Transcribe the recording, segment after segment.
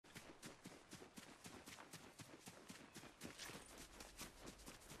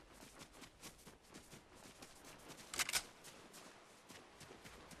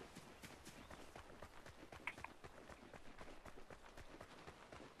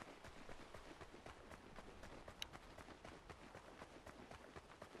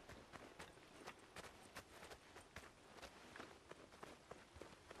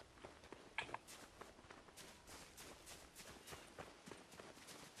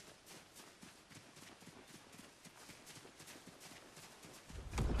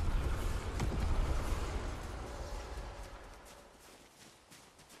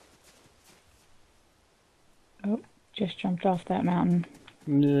Just jumped off that mountain.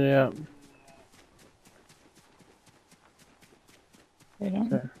 Yeah. They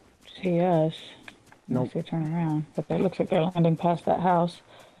don't Okay. see us unless Nope. they turn around. But it looks like they're landing past that house.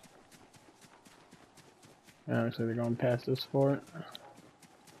 Obviously, they're going past us for it.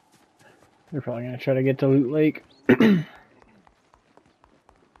 They're probably gonna try to get to Loot Lake.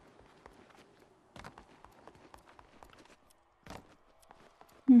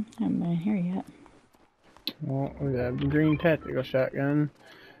 Haven't been here yet. Well, we have a green tactical shotgun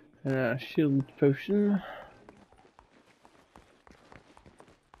and a shield potion.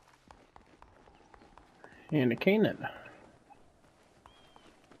 And a cannon.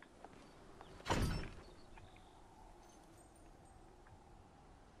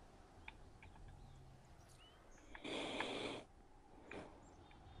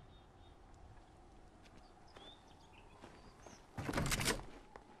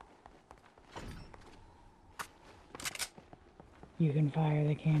 You can fire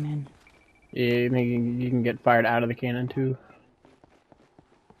the cannon. Yeah, you can get fired out of the cannon too.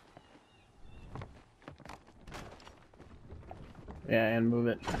 Yeah, and move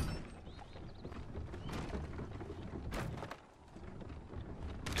it.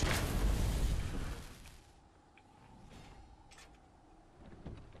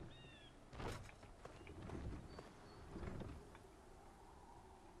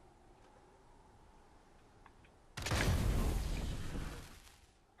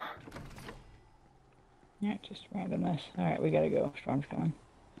 Yeah, just randomness. Alright, we gotta go. Storm's coming.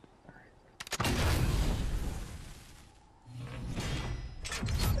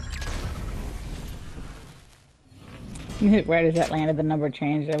 Right as that landed, the number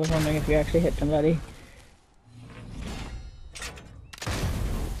changed. I was wondering if you actually hit somebody.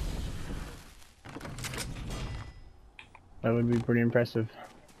 That would be pretty impressive.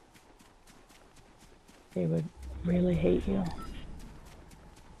 They would really hate you.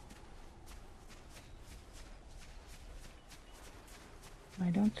 I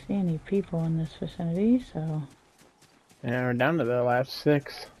don't see any people in this vicinity, so... And we're down to the last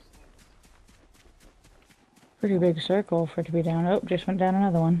 6. Pretty big circle for it to be down. Oh, just went down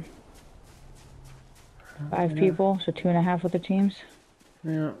another one. 5 Yeah. people, so 2.5 with the teams.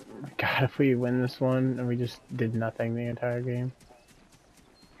 Yeah. God, if we win this one and we just did nothing the entire game.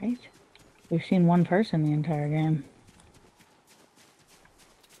 Right? We've seen one person the entire game.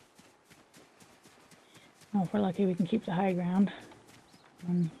 Oh, if we're lucky, we can keep the high ground.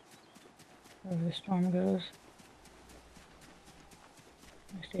 Wherever the storm goes.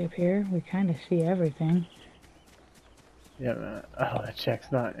 We stay up here. We kind of see everything. Yeah. Oh, that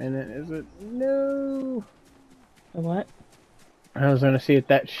check's not in it, is it? No. The what? I was gonna see if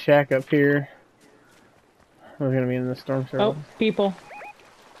that shack up here was gonna be in the storm Oh, circle. people.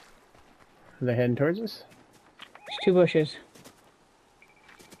 Are they heading towards us? There's 2 bushes.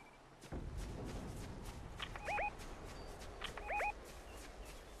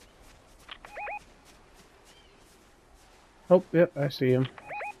 Oh, yep, I see him.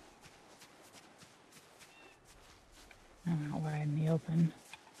 I'm out wide in the open.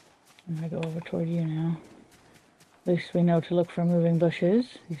 I'm gonna go over toward you now. At least we know to look for moving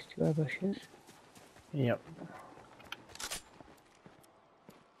bushes. These 2 are bushes. Yep.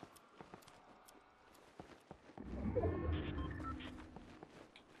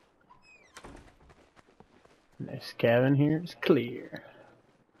 This cabin here is clear.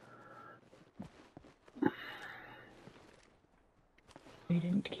 We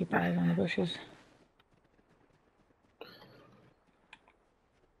didn't keep eyes on the bushes.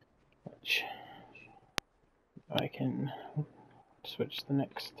 Which I can switch to the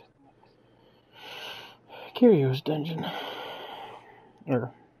next Curios dungeon.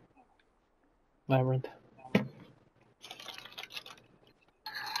 Or labyrinth.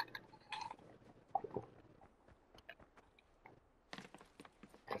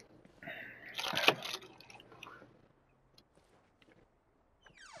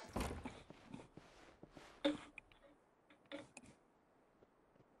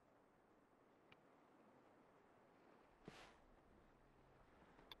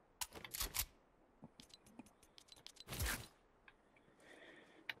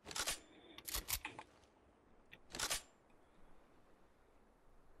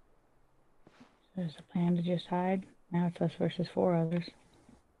 There's a plan to just hide. Now it's us versus 4 others.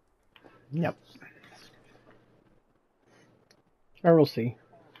 Yep. Or we'll see.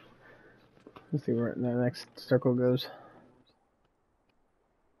 Let's see where the next circle goes.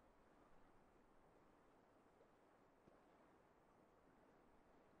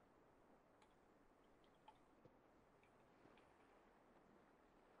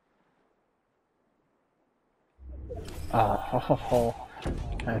 Oh,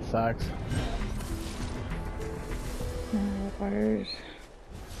 that sucks. Water's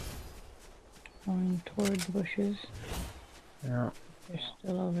going toward the bushes. Yeah. They're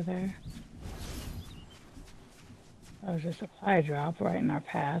still over there. That was a supply drop right in our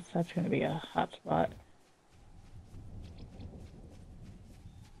path. That's going to be a hot spot.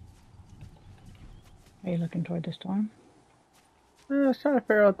 Are you looking toward the storm? I was trying to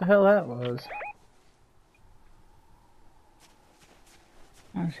figure out what the hell that was.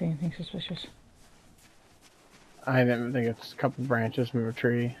 I don't see anything suspicious. I didn't think it's a couple branches from a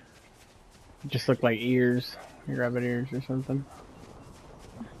tree. It just looked like ears, rabbit ears or something.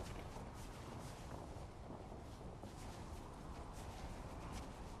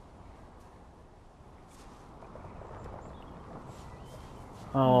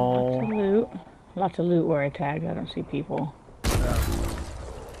 Oh. Lots of loot. Lots of loot where I tagged. I don't see people. I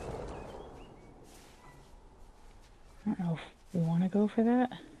don't know if we want to go for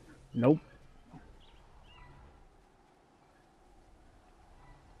that. Nope.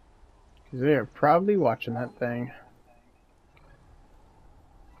 Because they're probably watching that thing.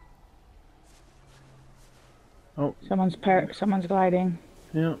 Oh. Someone's gliding.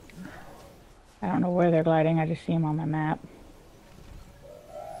 Yeah. I don't know where they're gliding. I just see them on my map.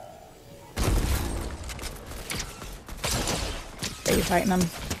 Are you fighting them?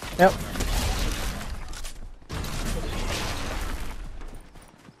 Yep.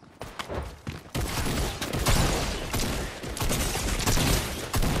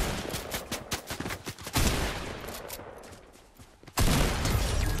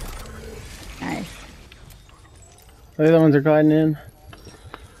 Nice. The other ones are gliding in.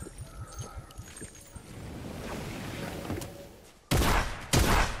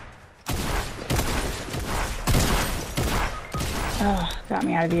 Oh, got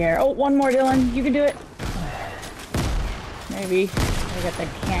me out of the air. Oh, one more, Dylan. You can do it. Maybe. They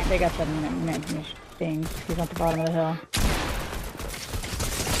got the things. He's at the bottom of the hill.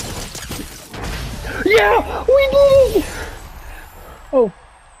 Yeah! We did it! Oh.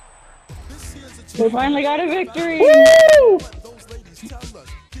 We finally got a victory! Woo!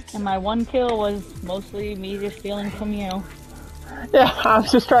 And my one kill was mostly me just stealing from you. Yeah, I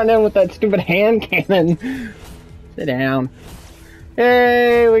was just trying to end with that stupid hand cannon. Sit down.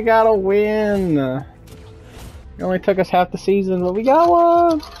 Hey, we got a win. It only took us half the season, but we got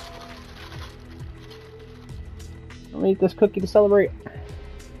one. I'll eat this cookie to celebrate.